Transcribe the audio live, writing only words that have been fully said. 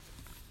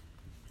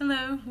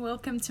Hello,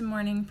 welcome to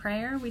morning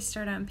prayer. We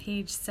start on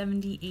page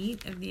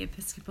 78 of the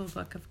Episcopal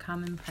Book of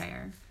Common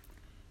Prayer.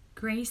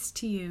 Grace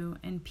to you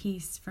and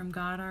peace from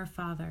God our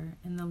Father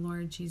and the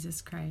Lord Jesus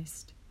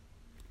Christ.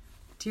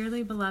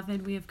 Dearly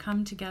beloved, we have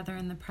come together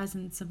in the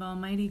presence of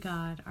Almighty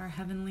God, our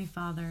Heavenly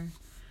Father,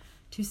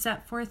 to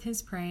set forth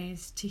His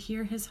praise, to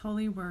hear His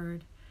holy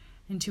word,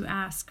 and to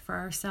ask for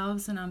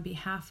ourselves and on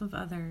behalf of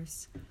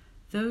others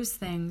those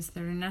things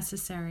that are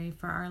necessary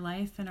for our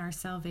life and our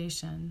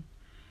salvation,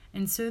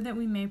 and so that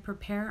we may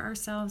prepare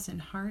ourselves in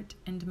heart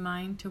and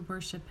mind to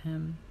worship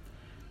Him.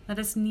 Let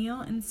us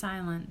kneel in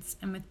silence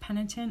and with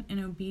penitent and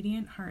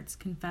obedient hearts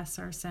confess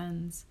our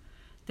sins,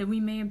 that we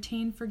may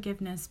obtain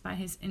forgiveness by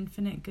His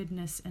infinite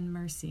goodness and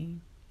mercy.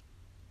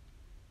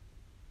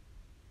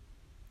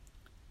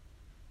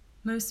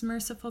 Most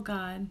merciful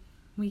God,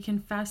 we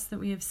confess that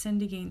we have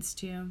sinned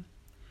against you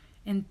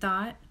in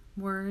thought,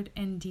 word,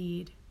 and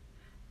deed,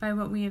 by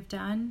what we have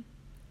done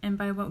and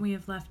by what we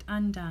have left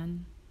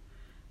undone.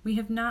 We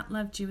have not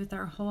loved you with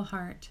our whole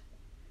heart.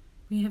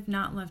 We have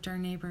not loved our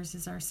neighbors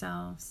as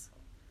ourselves.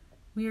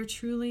 We are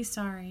truly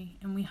sorry,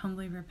 and we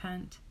humbly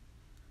repent.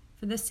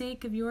 For the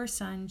sake of your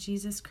Son,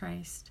 Jesus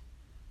Christ,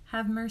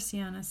 have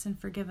mercy on us and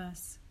forgive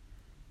us,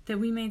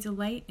 that we may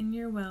delight in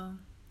your will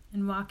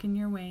and walk in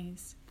your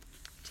ways,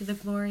 to the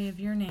glory of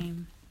your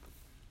name.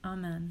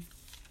 Amen.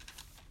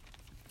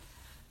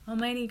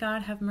 Almighty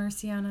God, have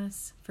mercy on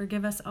us.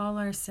 Forgive us all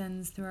our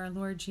sins through our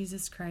Lord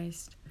Jesus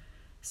Christ.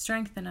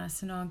 Strengthen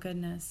us in all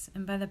goodness,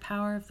 and by the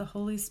power of the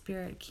Holy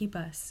Spirit keep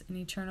us in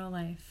eternal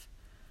life.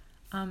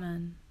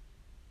 Amen.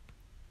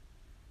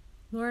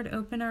 Lord,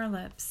 open our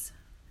lips,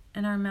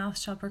 and our mouth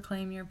shall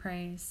proclaim your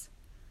praise.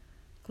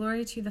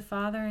 Glory to the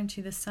Father, and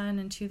to the Son,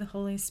 and to the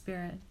Holy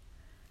Spirit,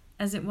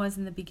 as it was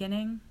in the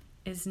beginning,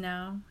 is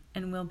now,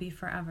 and will be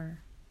forever.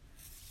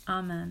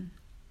 Amen.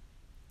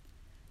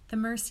 The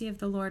mercy of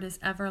the Lord is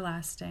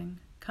everlasting.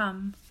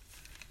 Come,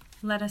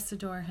 let us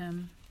adore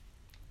Him.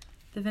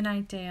 The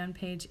Venite on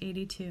page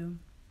 82.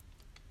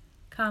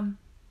 Come,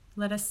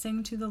 let us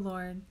sing to the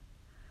Lord.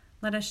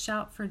 Let us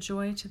shout for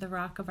joy to the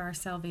rock of our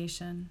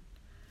salvation.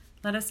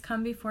 Let us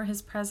come before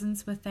His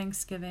presence with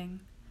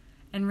thanksgiving,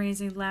 and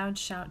raise a loud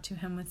shout to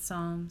Him with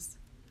psalms.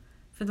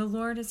 For the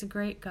Lord is a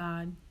great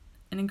God,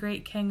 and a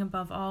great King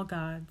above all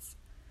gods.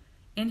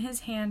 In His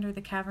hand are the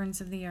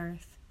caverns of the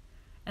earth,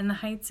 and the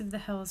heights of the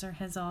hills are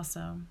His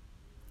also.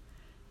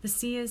 The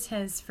sea is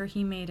His, for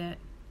He made it,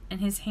 and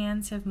His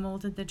hands have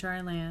molded the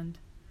dry land.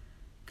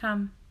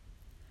 Come,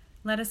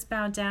 let us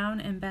bow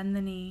down and bend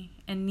the knee,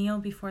 and kneel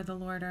before the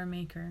Lord our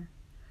Maker.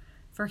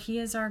 For He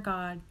is our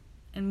God,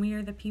 and we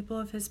are the people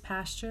of His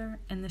pasture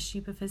and the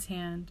sheep of His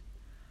hand.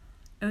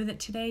 Oh, that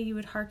today you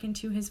would hearken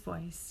to His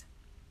voice.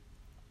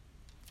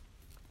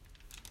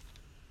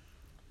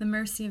 The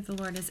mercy of the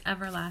Lord is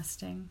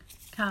everlasting.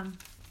 Come,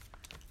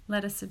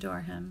 let us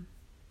adore Him.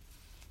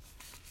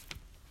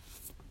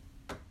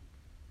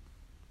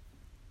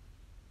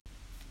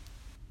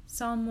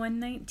 Psalm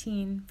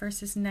 119,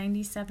 verses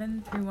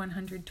 97 through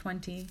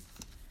 120.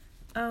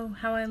 Oh,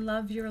 how I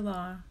love your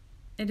law!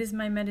 It is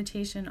my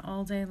meditation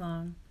all day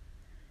long.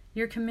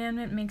 Your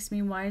commandment makes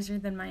me wiser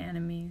than my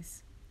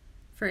enemies,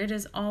 for it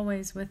is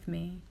always with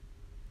me.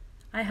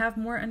 I have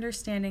more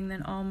understanding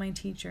than all my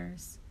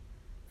teachers,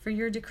 for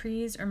your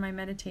decrees are my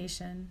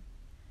meditation.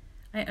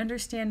 I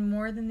understand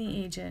more than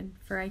the aged,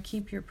 for I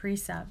keep your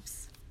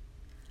precepts.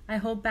 I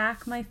hold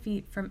back my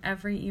feet from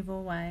every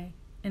evil way,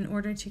 in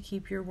order to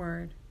keep your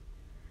word.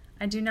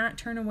 I do not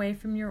turn away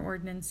from your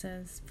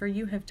ordinances, for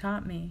you have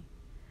taught me.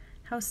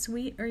 How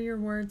sweet are your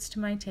words to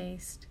my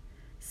taste,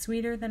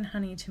 sweeter than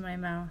honey to my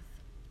mouth.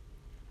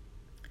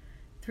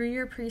 Through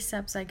your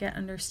precepts I get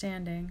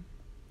understanding.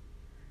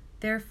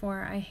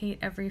 Therefore I hate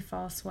every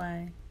false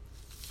way.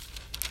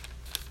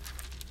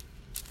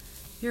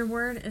 Your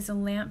word is a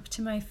lamp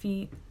to my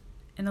feet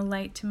and a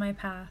light to my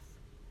path.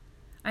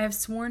 I have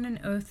sworn an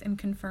oath and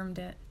confirmed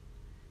it,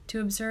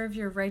 to observe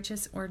your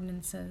righteous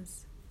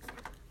ordinances.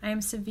 I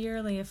am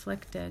severely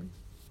afflicted.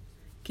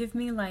 Give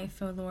me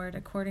life, O Lord,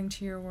 according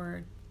to your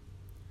word.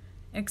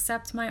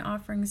 Accept my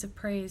offerings of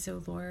praise,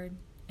 O Lord,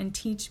 and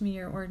teach me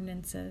your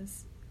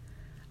ordinances.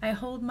 I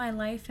hold my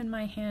life in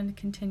my hand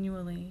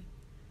continually,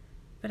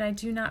 but I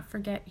do not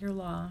forget your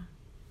law.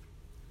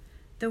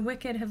 The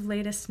wicked have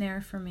laid a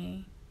snare for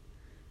me,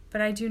 but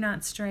I do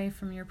not stray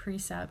from your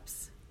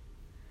precepts.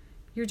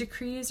 Your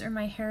decrees are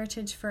my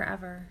heritage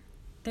forever.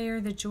 They are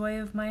the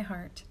joy of my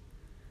heart.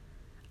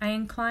 I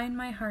incline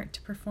my heart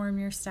to perform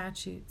your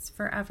statutes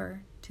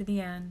forever to the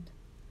end.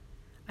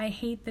 I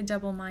hate the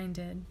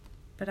double-minded,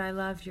 but I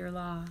love your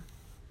law.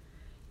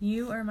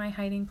 You are my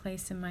hiding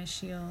place and my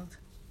shield.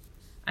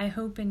 I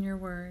hope in your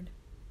word.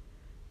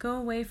 Go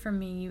away from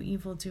me, you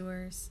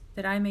evildoers,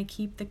 that I may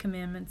keep the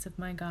commandments of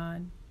my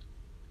God.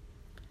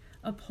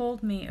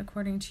 Uphold me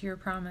according to your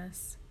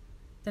promise,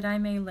 that I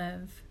may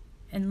live,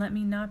 and let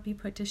me not be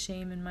put to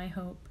shame in my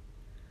hope.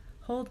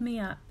 Hold me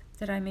up,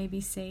 that I may be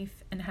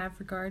safe and have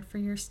regard for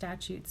your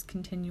statutes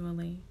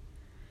continually.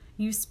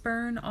 You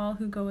spurn all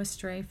who go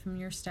astray from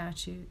your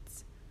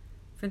statutes,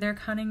 for their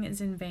cunning is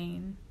in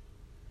vain.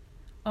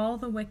 All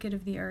the wicked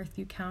of the earth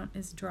you count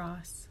as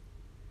dross.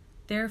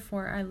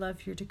 Therefore I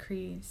love your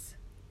decrees.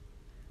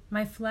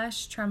 My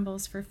flesh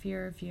trembles for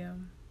fear of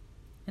you,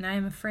 and I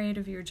am afraid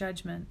of your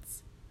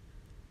judgments.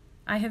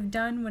 I have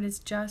done what is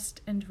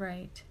just and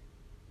right.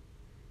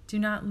 Do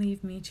not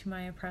leave me to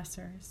my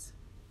oppressors.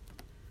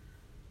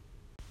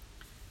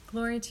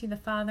 Glory to the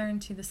Father, and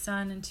to the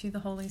Son, and to the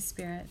Holy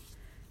Spirit,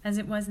 as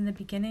it was in the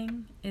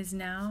beginning, is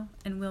now,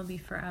 and will be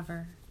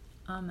forever.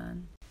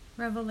 Amen.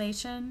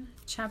 Revelation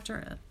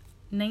chapter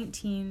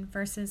 19,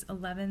 verses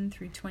 11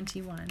 through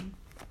 21.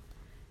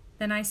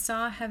 Then I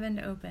saw heaven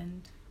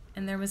opened,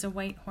 and there was a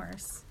white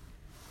horse.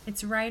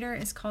 Its rider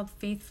is called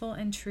Faithful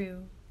and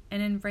True,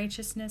 and in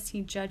righteousness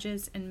he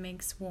judges and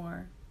makes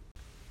war.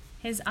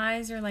 His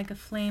eyes are like a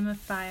flame of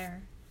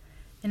fire,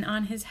 and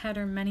on his head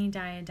are many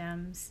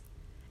diadems,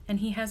 and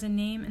he has a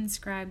name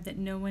inscribed that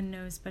no one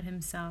knows but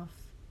himself.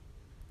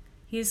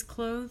 He is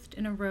clothed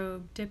in a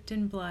robe dipped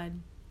in blood,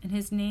 and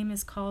his name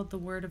is called the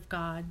Word of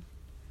God.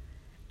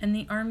 And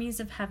the armies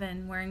of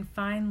heaven, wearing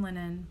fine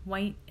linen,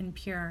 white and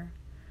pure,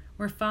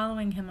 were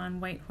following him on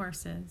white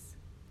horses.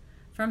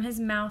 From his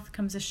mouth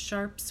comes a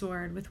sharp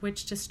sword with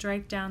which to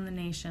strike down the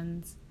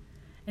nations,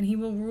 and he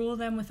will rule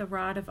them with a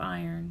rod of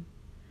iron.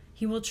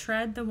 He will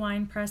tread the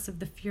winepress of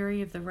the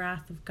fury of the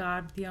wrath of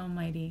God the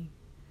Almighty.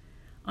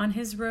 On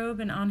his robe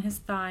and on his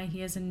thigh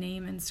he has a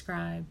name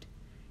inscribed,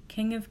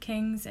 King of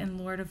Kings and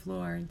Lord of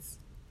Lords.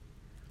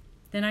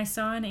 Then I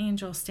saw an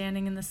angel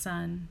standing in the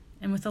sun,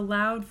 and with a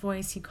loud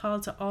voice he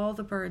called to all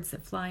the birds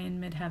that fly in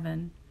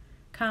mid-heaven,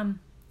 Come,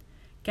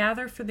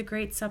 gather for the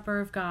great supper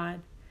of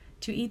God,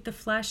 to eat the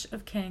flesh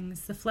of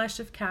kings, the flesh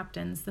of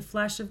captains, the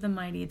flesh of the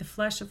mighty, the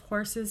flesh of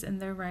horses and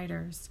their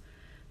riders,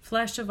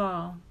 flesh of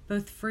all,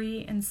 both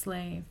free and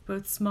slave,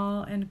 both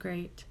small and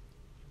great.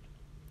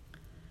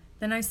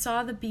 Then I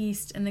saw the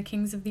beast and the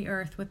kings of the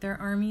earth with their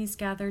armies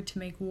gathered to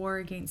make war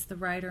against the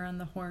rider on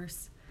the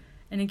horse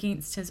and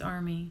against his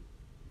army.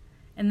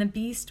 And the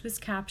beast was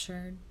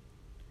captured,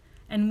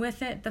 and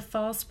with it the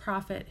false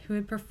prophet who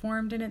had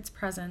performed in its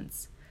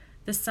presence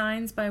the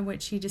signs by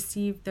which he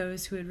deceived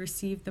those who had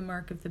received the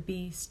mark of the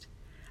beast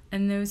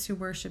and those who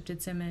worshipped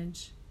its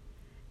image.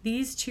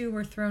 These two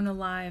were thrown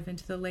alive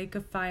into the lake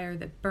of fire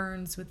that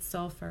burns with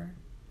sulfur,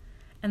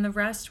 and the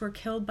rest were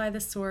killed by the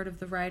sword of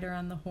the rider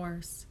on the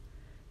horse,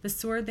 the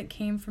sword that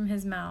came from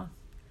his mouth,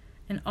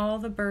 and all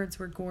the birds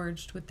were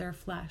gorged with their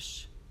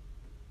flesh.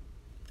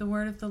 The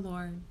word of the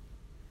Lord.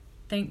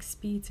 Thanks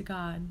be to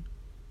God.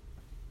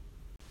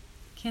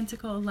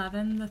 Canticle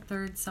 11, the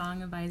third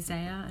song of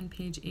Isaiah, on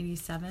page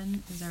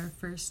 87, is our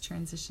first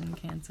transition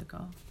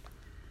canticle.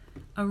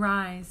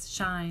 Arise,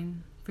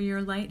 shine, for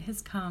your light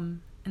has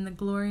come, and the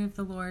glory of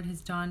the Lord has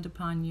dawned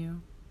upon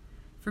you.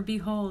 For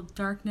behold,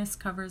 darkness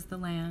covers the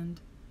land,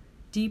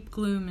 deep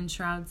gloom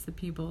enshrouds the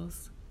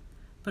peoples.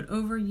 But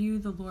over you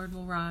the Lord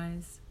will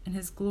rise, and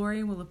his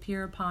glory will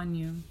appear upon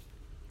you.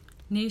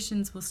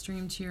 Nations will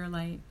stream to your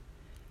light,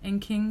 and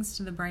kings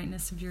to the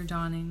brightness of your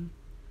dawning.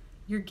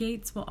 Your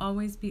gates will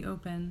always be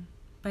open.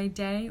 By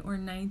day or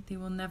night they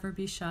will never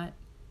be shut.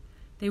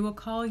 They will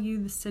call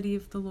you the city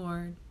of the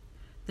Lord,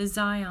 the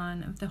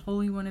Zion of the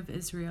Holy One of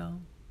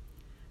Israel.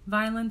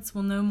 Violence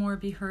will no more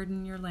be heard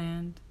in your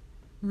land,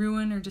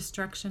 ruin or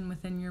destruction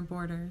within your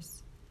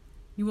borders.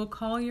 You will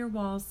call your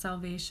walls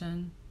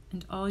salvation,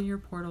 and all your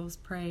portals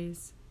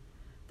praise.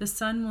 The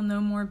sun will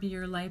no more be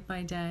your light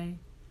by day.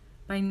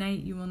 By night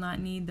you will not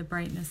need the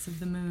brightness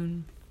of the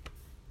moon.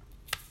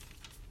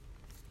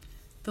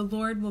 The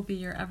Lord will be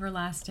your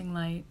everlasting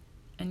light,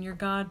 and your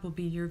God will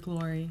be your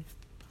glory.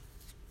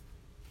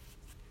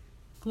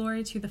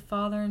 Glory to the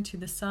Father, and to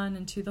the Son,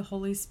 and to the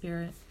Holy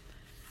Spirit,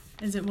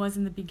 as it was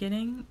in the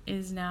beginning,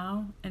 is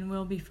now, and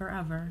will be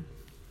forever.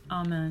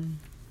 Amen.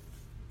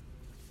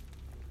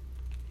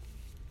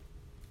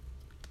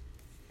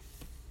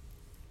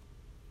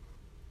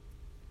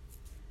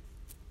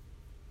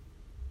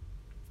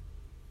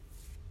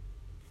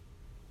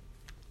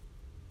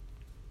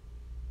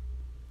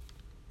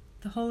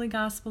 The Holy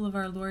Gospel of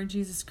our Lord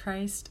Jesus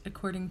Christ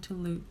according to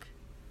Luke.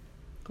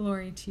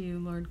 Glory to you,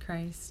 Lord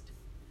Christ.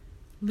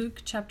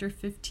 Luke chapter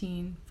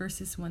 15,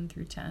 verses 1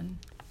 through 10.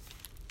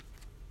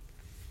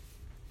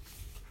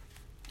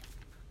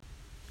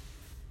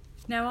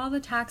 Now all the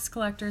tax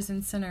collectors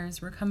and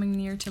sinners were coming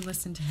near to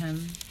listen to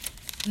him.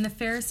 And the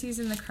Pharisees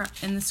and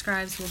the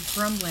scribes were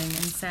grumbling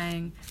and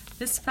saying,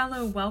 This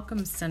fellow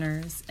welcomes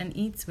sinners and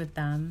eats with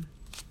them.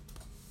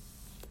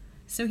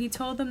 So he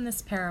told them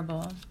this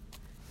parable.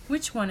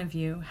 Which one of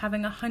you,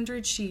 having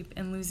 100 sheep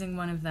and losing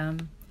one of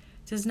them,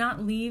 does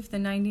not leave the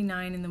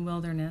 99 in the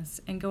wilderness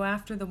and go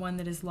after the one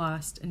that is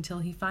lost until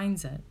he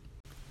finds it?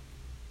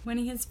 When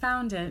he has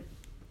found it,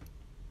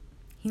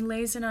 he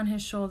lays it on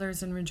his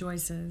shoulders and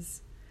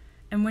rejoices.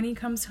 And when he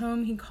comes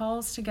home, he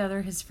calls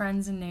together his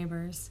friends and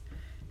neighbors,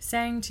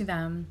 saying to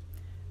them,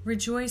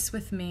 Rejoice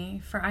with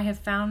me, for I have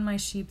found my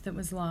sheep that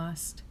was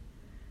lost.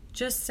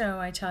 Just so,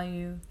 I tell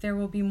you, there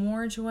will be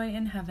more joy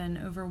in heaven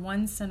over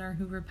one sinner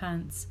who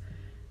repents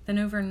than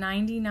over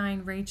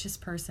 99 righteous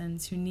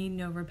persons who need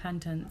no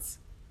repentance.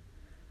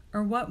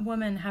 Or what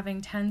woman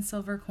having 10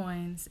 silver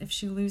coins, if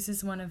she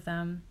loses one of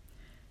them,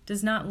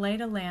 does not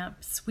light a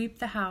lamp, sweep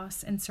the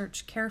house, and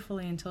search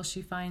carefully until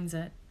she finds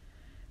it?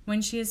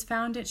 When she has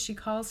found it, she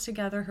calls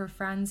together her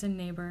friends and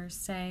neighbors,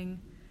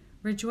 saying,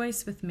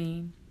 "Rejoice with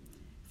me,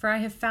 for I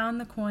have found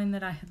the coin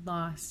that I had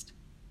lost."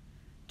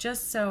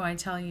 Just so, I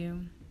tell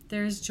you,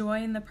 there is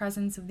joy in the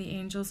presence of the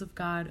angels of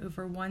God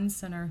over one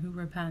sinner who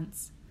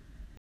repents.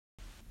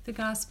 The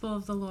Gospel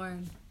of the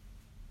Lord.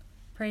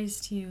 Praise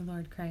to you,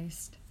 Lord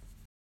Christ.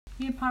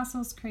 The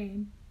Apostles'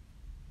 Creed.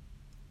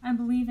 I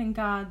believe in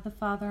God, the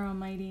Father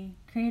Almighty,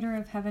 creator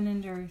of heaven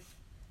and earth.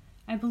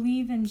 I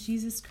believe in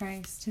Jesus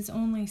Christ, his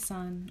only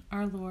Son,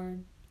 our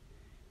Lord.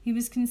 He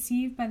was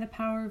conceived by the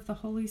power of the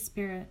Holy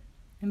Spirit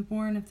and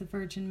born of the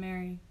Virgin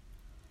Mary.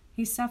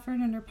 He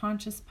suffered under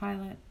Pontius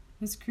Pilate,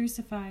 was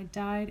crucified,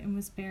 died, and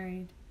was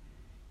buried.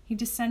 He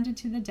descended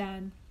to the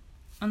dead.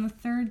 On the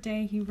third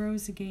day he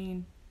rose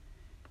again.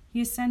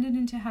 He ascended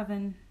into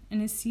heaven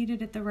and is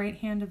seated at the right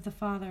hand of the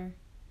Father.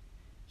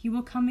 He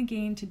will come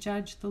again to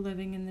judge the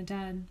living and the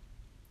dead.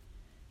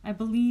 I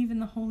believe in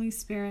the Holy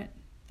Spirit,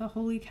 the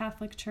Holy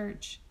Catholic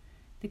Church,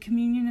 the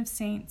communion of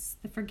saints,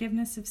 the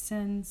forgiveness of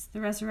sins,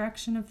 the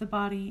resurrection of the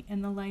body,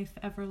 and the life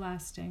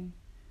everlasting.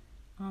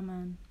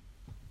 Amen.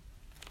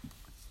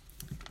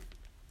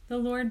 The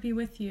Lord be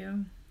with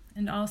you,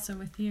 and also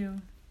with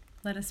you.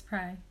 Let us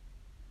pray.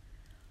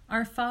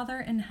 Our Father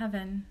in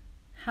heaven,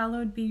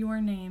 hallowed be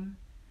your name.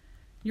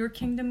 Your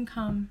kingdom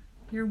come,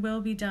 your will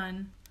be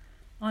done,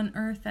 on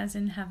earth as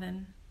in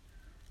heaven.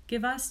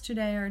 Give us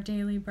today our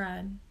daily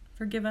bread.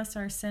 Forgive us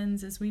our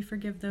sins as we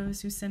forgive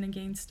those who sin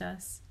against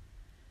us.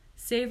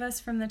 Save us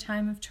from the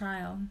time of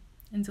trial,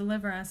 and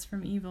deliver us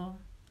from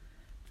evil.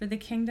 For the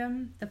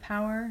kingdom, the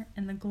power,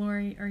 and the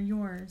glory are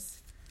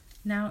yours,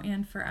 now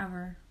and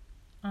forever.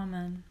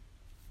 Amen.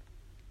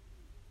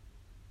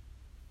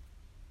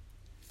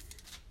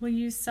 We'll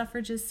use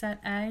suffrages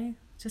set A,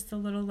 just a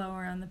little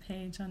lower on the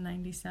page on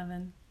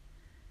 97.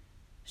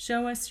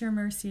 Show us your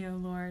mercy, O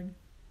Lord,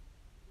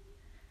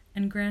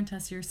 and grant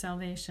us your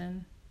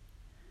salvation.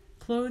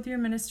 Clothe your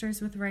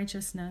ministers with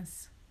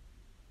righteousness.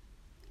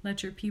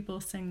 Let your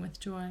people sing with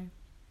joy.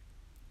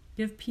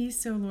 Give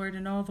peace, O Lord,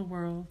 in all the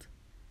world,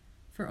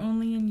 for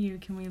only in you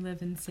can we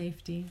live in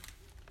safety.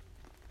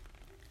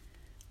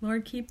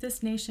 Lord, keep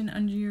this nation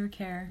under your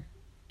care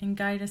and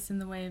guide us in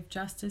the way of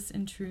justice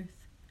and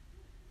truth.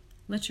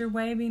 Let your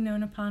way be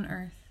known upon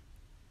earth,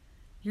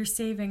 your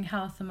saving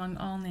health among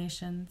all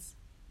nations.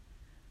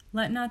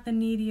 Let not the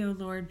needy, O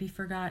Lord, be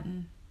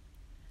forgotten,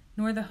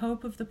 nor the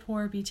hope of the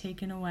poor be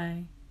taken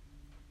away.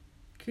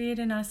 Create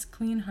in us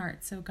clean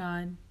hearts, O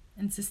God,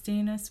 and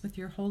sustain us with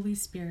your Holy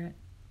Spirit.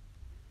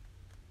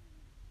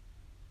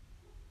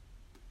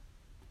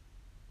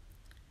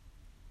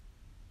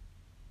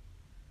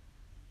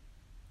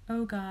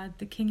 O God,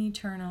 the King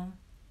eternal,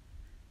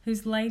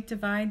 whose light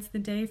divides the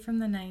day from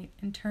the night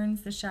and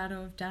turns the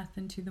shadow of death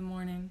into the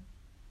morning,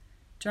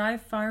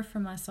 drive far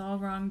from us all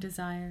wrong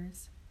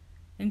desires.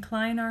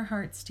 Incline our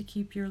hearts to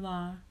keep your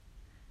law,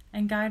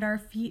 and guide our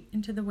feet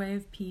into the way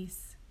of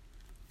peace,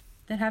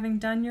 that having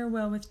done your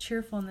will with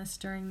cheerfulness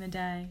during the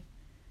day,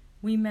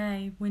 we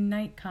may, when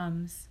night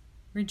comes,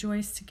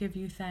 rejoice to give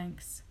you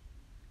thanks.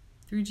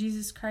 Through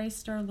Jesus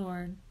Christ our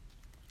Lord.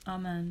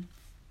 Amen.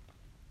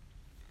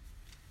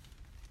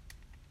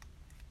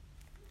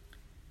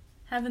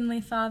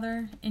 Heavenly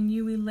Father, in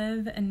you we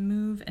live and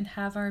move and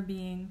have our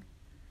being.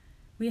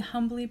 We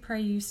humbly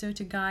pray you so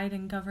to guide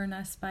and govern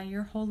us by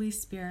your Holy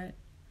Spirit,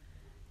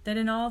 that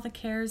in all the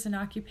cares and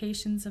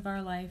occupations of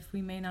our life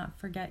we may not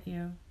forget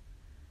you,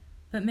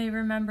 but may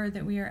remember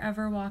that we are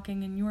ever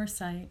walking in your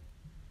sight.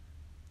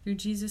 Through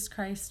Jesus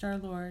Christ our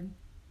Lord.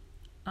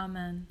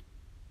 Amen.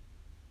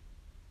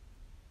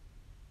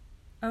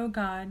 O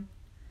God,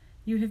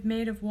 you have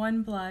made of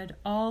one blood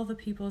all the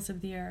peoples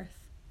of the earth,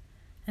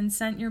 and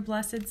sent your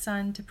blessed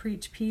Son to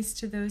preach peace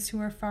to those who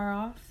are far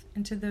off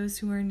and to those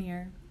who are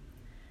near.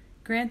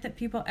 Grant that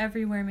people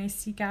everywhere may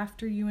seek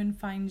after you and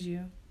find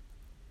you.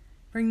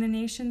 Bring the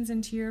nations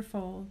into your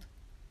fold.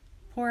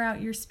 Pour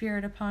out your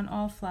Spirit upon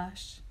all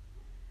flesh,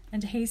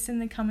 and hasten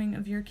the coming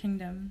of your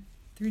kingdom.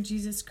 Through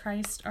Jesus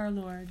Christ our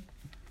Lord.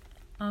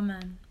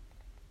 Amen.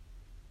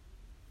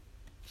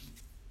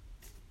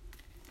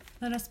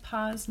 Let us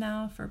pause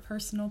now for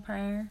personal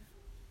prayer.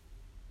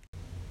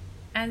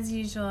 As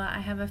usual, I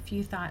have a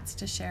few thoughts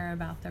to share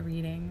about the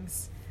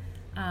readings.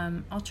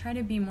 I'll try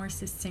to be more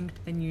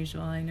succinct than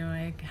usual. I know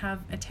I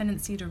have a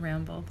tendency to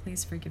ramble.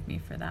 Please forgive me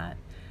for that.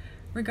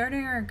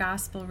 Regarding our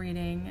gospel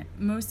reading,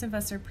 most of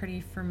us are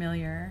pretty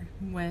familiar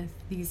with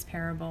these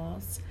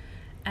parables.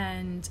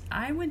 And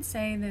I would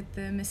say that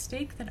the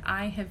mistake that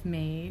I have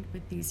made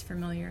with these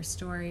familiar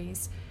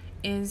stories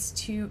is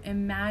to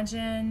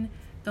imagine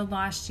the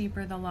lost sheep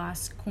or the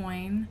lost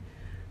coin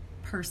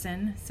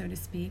person, so to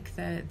speak.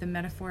 The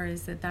metaphor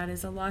is that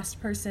is a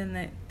lost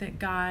person that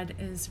God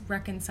is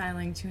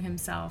reconciling to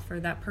himself, or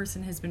that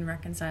person has been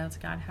reconciled to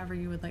God, however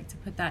you would like to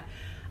put that.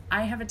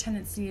 I have a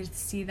tendency to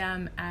see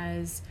them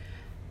as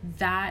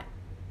that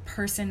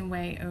person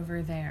way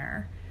over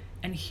there.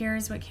 And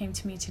here's what came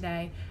to me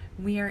today.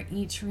 We are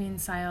each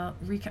reconciled,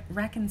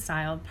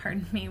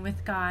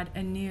 with God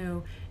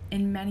anew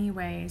in many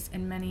ways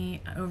and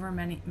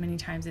many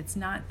times. It's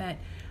not that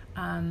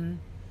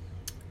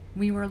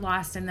we were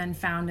lost and then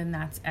found and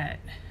that's it.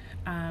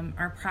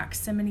 Our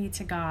proximity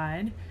to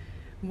God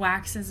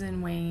waxes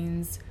and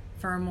wanes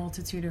for a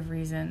multitude of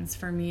reasons.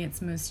 For me,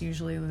 it's most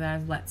usually that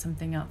I've let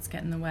something else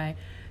get in the way.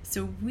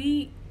 So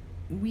we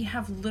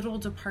have little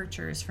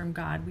departures from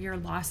God. We are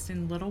lost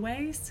in little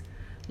ways.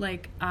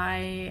 Like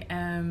I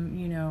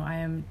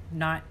am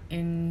not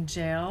in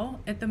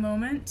jail at the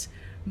moment,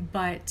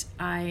 but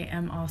I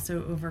am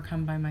also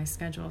overcome by my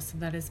schedule. So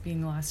that is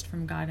being lost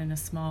from God in a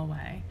small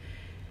way.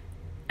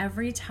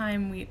 Every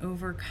time we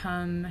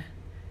overcome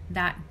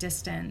that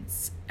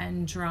distance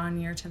and draw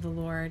near to the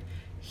Lord,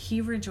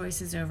 He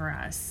rejoices over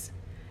us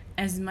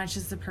as much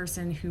as the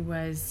person who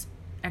was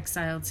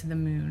exiled to the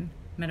moon,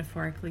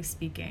 metaphorically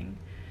speaking.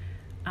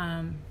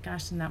 And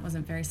that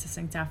wasn't very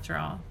succinct after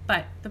all.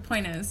 But the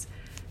point is,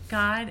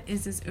 God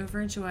is as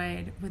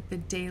overjoyed with the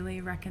daily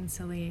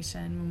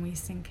reconciliation when we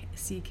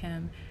seek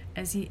Him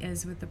as He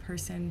is with the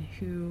person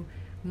who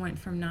went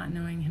from not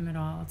knowing Him at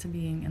all to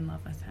being in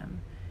love with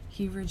Him.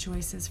 He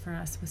rejoices for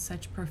us with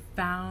such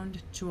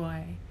profound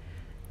joy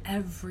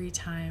every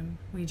time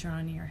we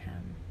draw near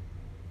Him.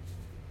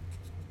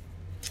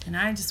 And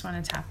I just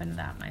want to tap into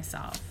that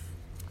myself.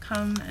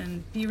 Come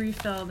and be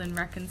refilled and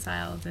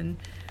reconciled and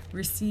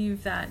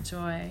receive that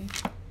joy.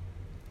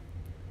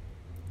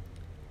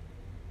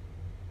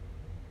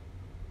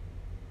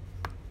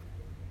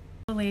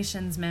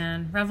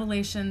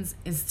 Revelations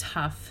is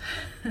tough,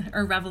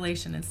 or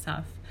Revelation is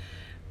tough.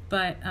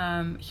 But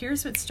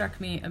here's what struck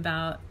me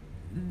about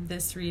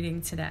this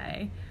reading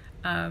today.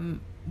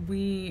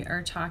 We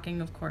are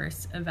talking, of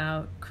course,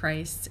 about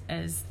Christ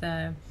as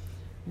the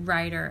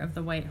rider of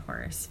the white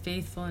horse,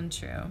 faithful and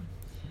true.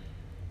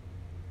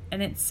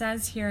 And it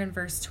says here in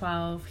verse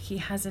 12, He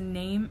has a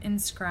name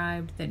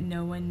inscribed that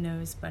no one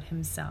knows but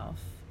Himself.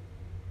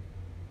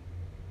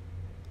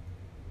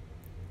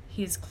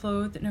 He is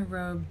clothed in a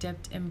robe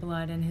dipped in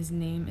blood, and His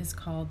name is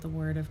called the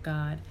Word of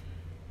God.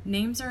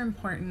 Names are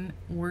important.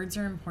 Words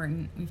are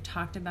important. We've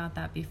talked about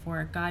that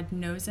before. God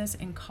knows us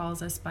and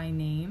calls us by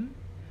name.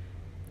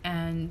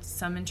 And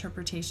some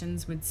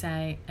interpretations would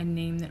say a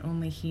name that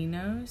only He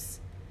knows.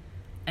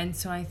 And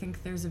so I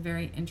think there's a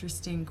very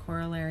interesting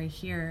corollary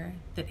here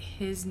that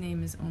His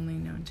name is only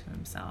known to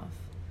Himself.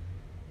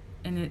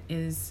 And it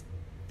is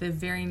the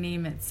very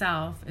name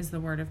itself is the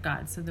Word of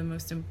God. So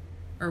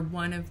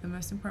one of the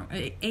most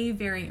important, a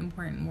very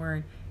important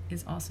word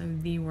is also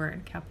the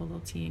Word,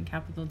 capital T and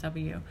capital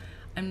W.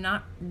 I'm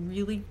not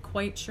really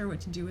quite sure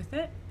what to do with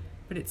it,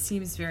 but it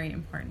seems very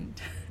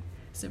important.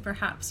 So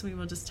perhaps we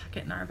will just tuck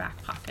it in our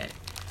back pocket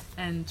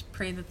and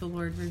pray that the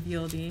Lord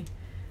reveal the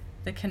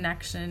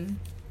connection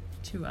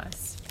to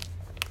us.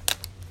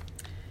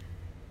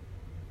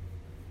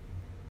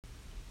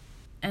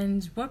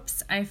 And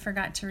whoops, I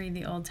forgot to read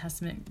the Old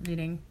Testament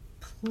reading.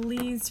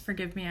 Please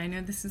forgive me. I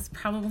know this is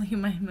probably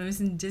my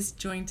most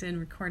disjointed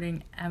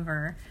recording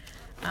ever.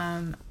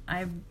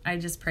 I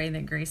just pray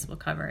that grace will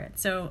cover it.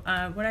 So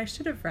what I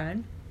should have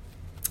read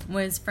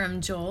was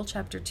from Joel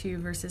chapter 2,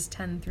 verses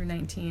 10 through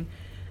 19.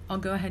 I'll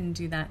go ahead and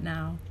do that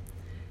now.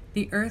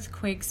 The earth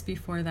quakes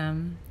before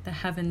them, the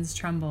heavens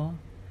tremble.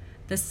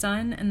 The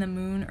sun and the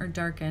moon are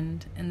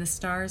darkened, and the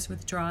stars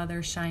withdraw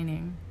their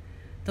shining.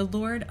 The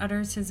Lord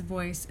utters His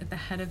voice at the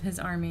head of His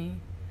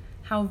army.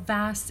 How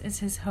vast is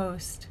His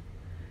host!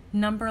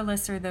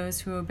 Numberless are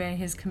those who obey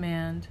His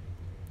command.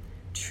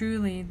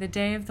 Truly, the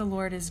day of the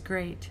Lord is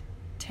great,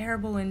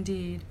 terrible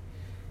indeed.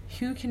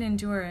 Who can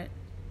endure it?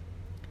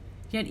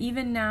 Yet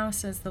even now,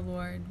 says the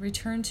Lord,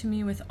 return to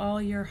me with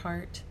all your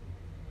heart,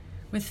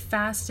 with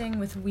fasting,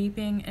 with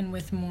weeping, and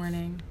with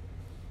mourning.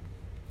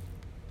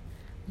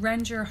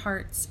 Rend your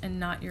hearts and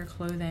not your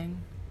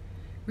clothing.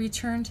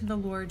 Return to the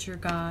Lord your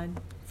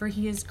God, for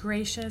He is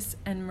gracious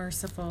and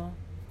merciful,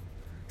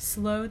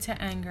 slow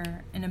to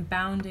anger and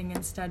abounding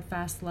in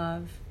steadfast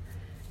love,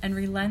 and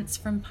relents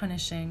from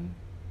punishing.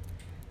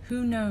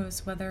 Who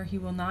knows whether He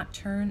will not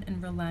turn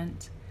and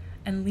relent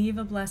and leave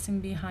a blessing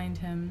behind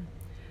Him,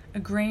 a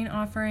grain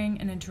offering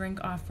and a drink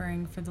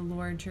offering for the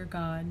Lord your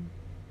God.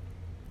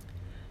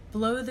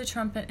 Blow the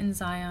trumpet in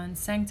Zion,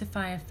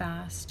 sanctify a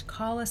fast,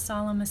 call a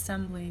solemn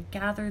assembly,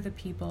 gather the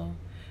people,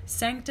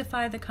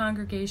 sanctify the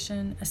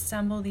congregation,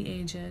 assemble the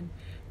aged,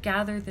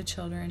 gather the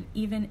children,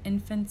 even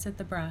infants at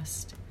the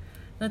breast.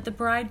 Let the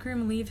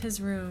bridegroom leave his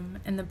room,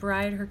 and the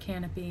bride her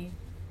canopy.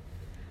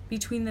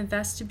 Between the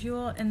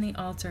vestibule and the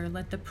altar,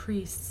 let the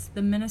priests,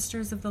 the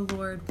ministers of the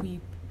Lord,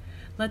 weep.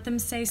 Let them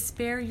say,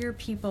 spare your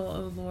people,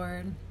 O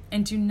Lord,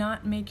 and do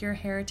not make your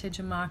heritage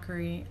a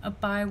mockery, a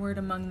byword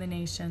among the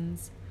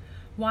nations.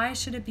 Why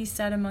should it be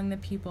said among the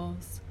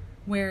peoples,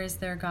 where is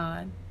their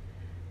God?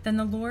 Then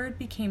the Lord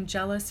became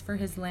jealous for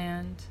His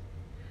land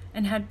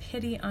and had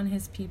pity on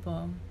His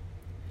people.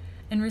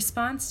 In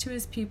response to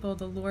His people,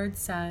 the Lord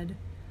said,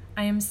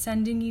 I am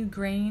sending you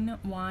grain,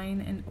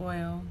 wine, and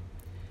oil,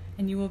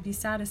 and you will be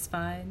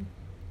satisfied.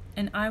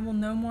 and I will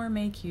no more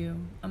make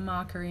you a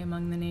mockery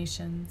among the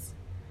nations.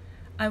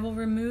 I will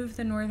remove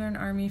the northern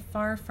army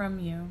far from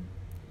you,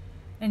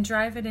 and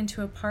drive it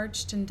into a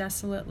parched and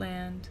desolate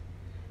land,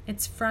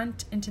 its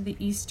front into the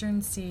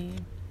eastern sea.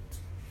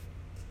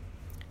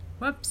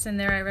 Whoops, and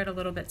there I read a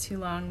little bit too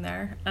long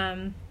there.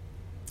 I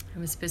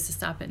was supposed to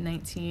stop at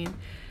 19.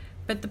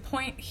 But the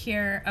point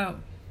here,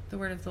 the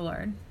word of the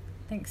Lord.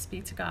 Thanks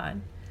be to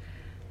God.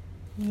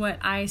 What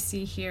I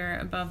see here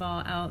above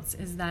all else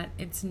is that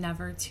it's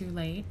never too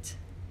late.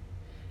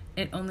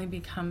 It only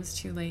becomes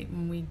too late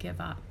when we give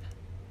up.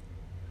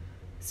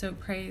 So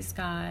praise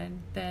God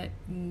that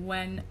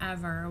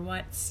whenever,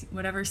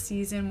 whatever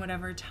season,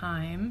 whatever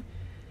time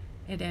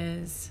it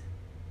is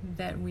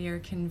that we are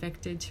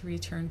convicted to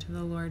return to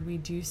the Lord, we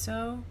do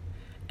so,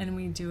 and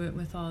we do it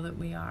with all that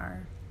we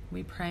are.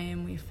 We pray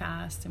and we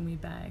fast and we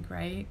beg,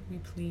 right? We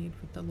plead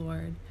with the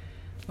Lord.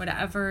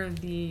 Whatever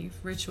the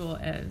ritual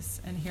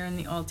is. And here in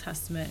the Old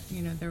Testament,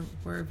 there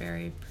were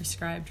very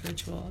prescribed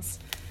rituals.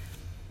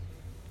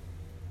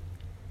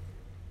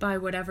 By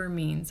whatever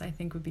means, I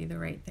think would be the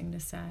right thing to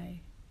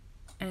say.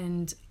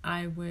 And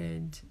I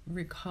would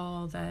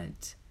recall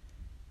that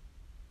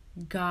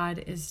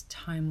God is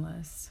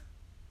timeless.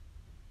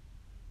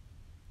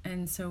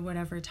 And so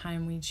whatever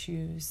time we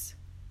choose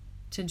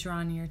to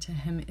draw near to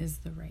him is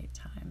the right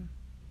time.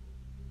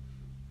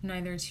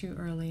 Neither too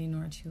early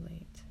nor too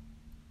late.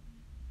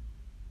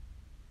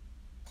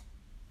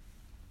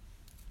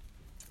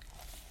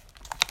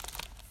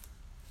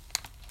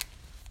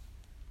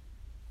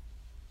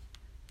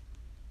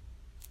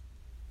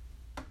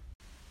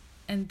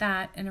 And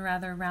that, in a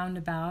rather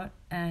roundabout,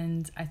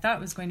 and I thought it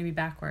was going to be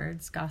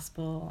backwards,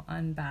 gospel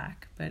on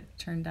back, but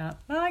turned out,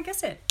 well, I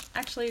guess it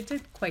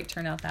did quite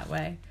turn out that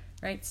way,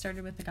 right?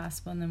 Started with the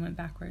gospel and then went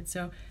backwards.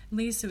 So at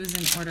least it was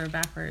in order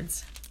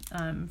backwards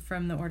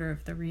from the order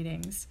of the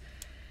readings.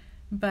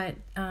 But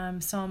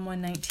Psalm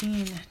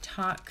 119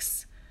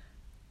 talks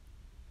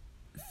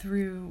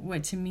through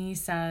what to me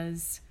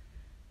says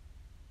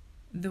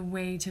the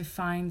way to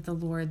find the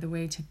Lord, the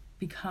way to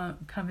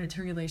come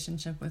into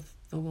relationship with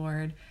the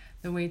Lord,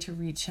 the way to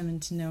reach him and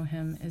to know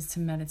him is to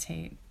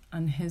meditate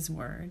on his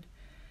word.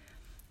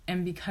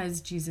 And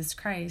because Jesus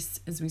Christ,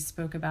 as we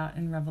spoke about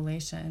in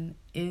Revelation,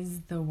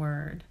 is the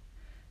word,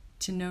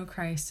 to know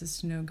Christ is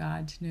to know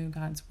God, to know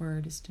God's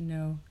word is to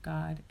know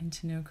God and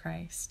to know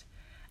Christ.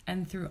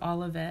 And through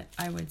all of it,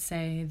 I would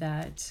say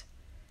that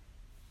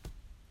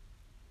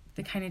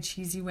the kind of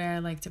cheesy way I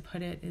like to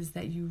put it is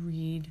that you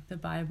read the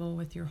Bible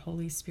with your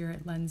Holy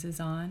Spirit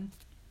lenses on.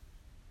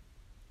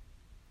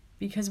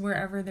 Because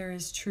wherever there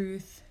is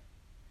truth,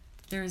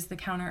 there is the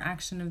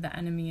counteraction of the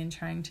enemy in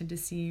trying to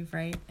deceive,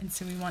 right? And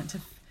so we want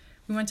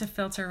to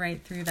filter right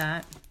through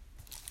that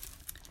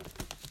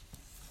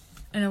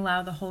and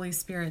allow the Holy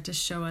Spirit to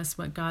show us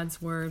what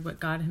God's word, what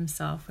God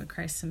himself, what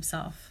Christ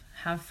himself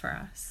have for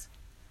us.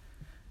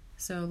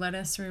 So let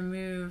us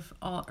remove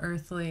all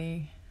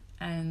earthly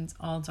and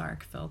all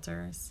dark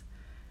filters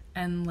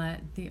and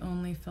let the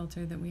only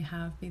filter that we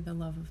have be the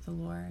love of the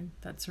Lord.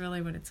 That's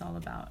really what it's all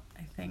about,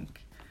 I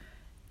think.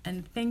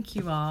 And thank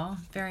you all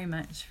very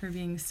much for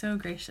being so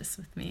gracious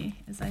with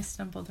me as I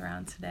stumbled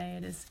around today.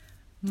 It is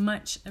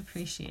much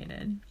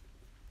appreciated.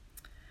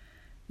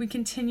 We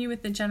continue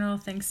with the general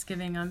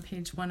thanksgiving on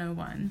page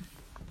 101.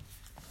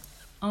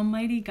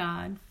 Almighty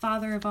God,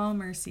 Father of all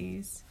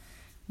mercies,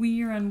 we,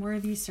 your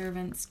unworthy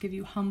servants, give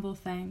you humble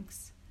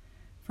thanks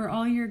for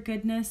all your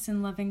goodness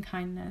and loving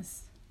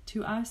kindness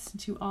to us and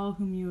to all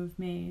whom you have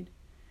made.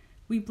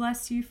 We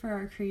bless you for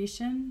our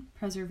creation,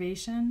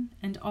 preservation,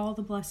 and all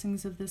the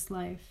blessings of this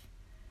life,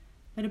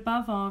 but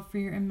above all for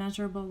your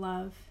immeasurable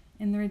love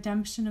in the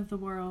redemption of the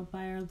world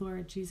by our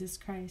Lord Jesus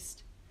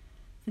Christ,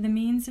 for the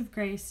means of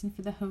grace and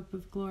for the hope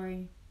of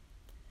glory.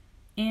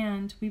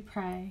 And, we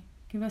pray,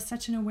 give us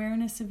such an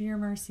awareness of your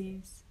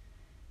mercies,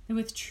 that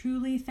with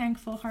truly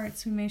thankful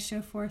hearts we may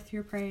show forth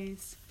your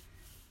praise,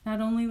 not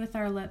only with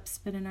our lips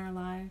but in our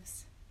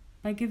lives,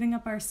 by giving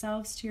up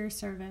ourselves to your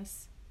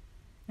service,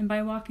 and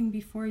by walking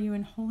before you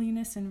in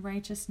holiness and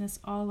righteousness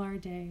all our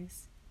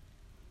days.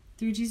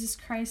 Through Jesus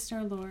Christ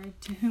our Lord,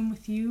 to whom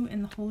with you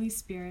and the Holy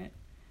Spirit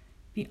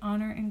be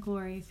honor and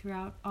glory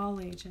throughout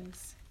all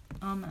ages.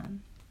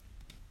 Amen.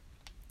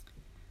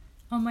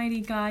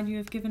 Almighty God, you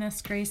have given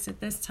us grace at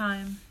this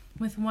time,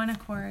 with one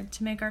accord,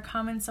 to make our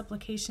common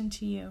supplication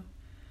to you.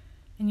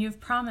 And you have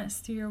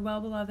promised through your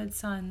well-beloved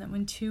Son that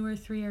when 2 or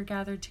 3 are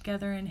gathered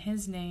together in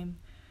his name,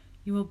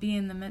 you will be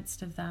in the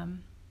midst of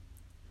them.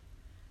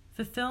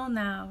 Fulfill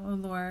now, O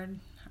Lord,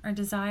 our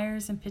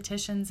desires and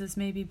petitions as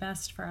may be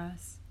best for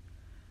us,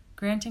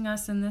 granting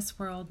us in this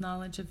world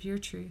knowledge of your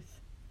truth,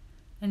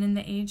 and in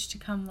the age to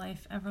come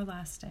life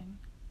everlasting.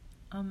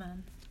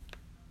 Amen.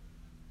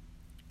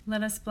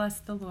 Let us bless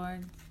the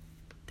Lord.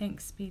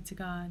 Thanks be to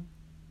God.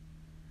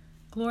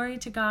 Glory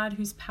to God,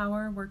 whose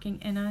power working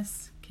in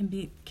us can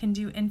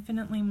do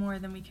infinitely more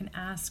than we can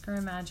ask or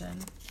imagine.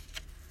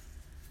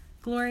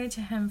 Glory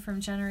to him from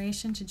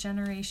generation to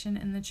generation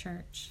in the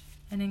church,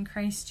 and in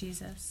Christ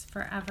Jesus,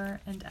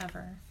 forever and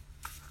ever.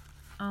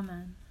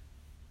 Amen.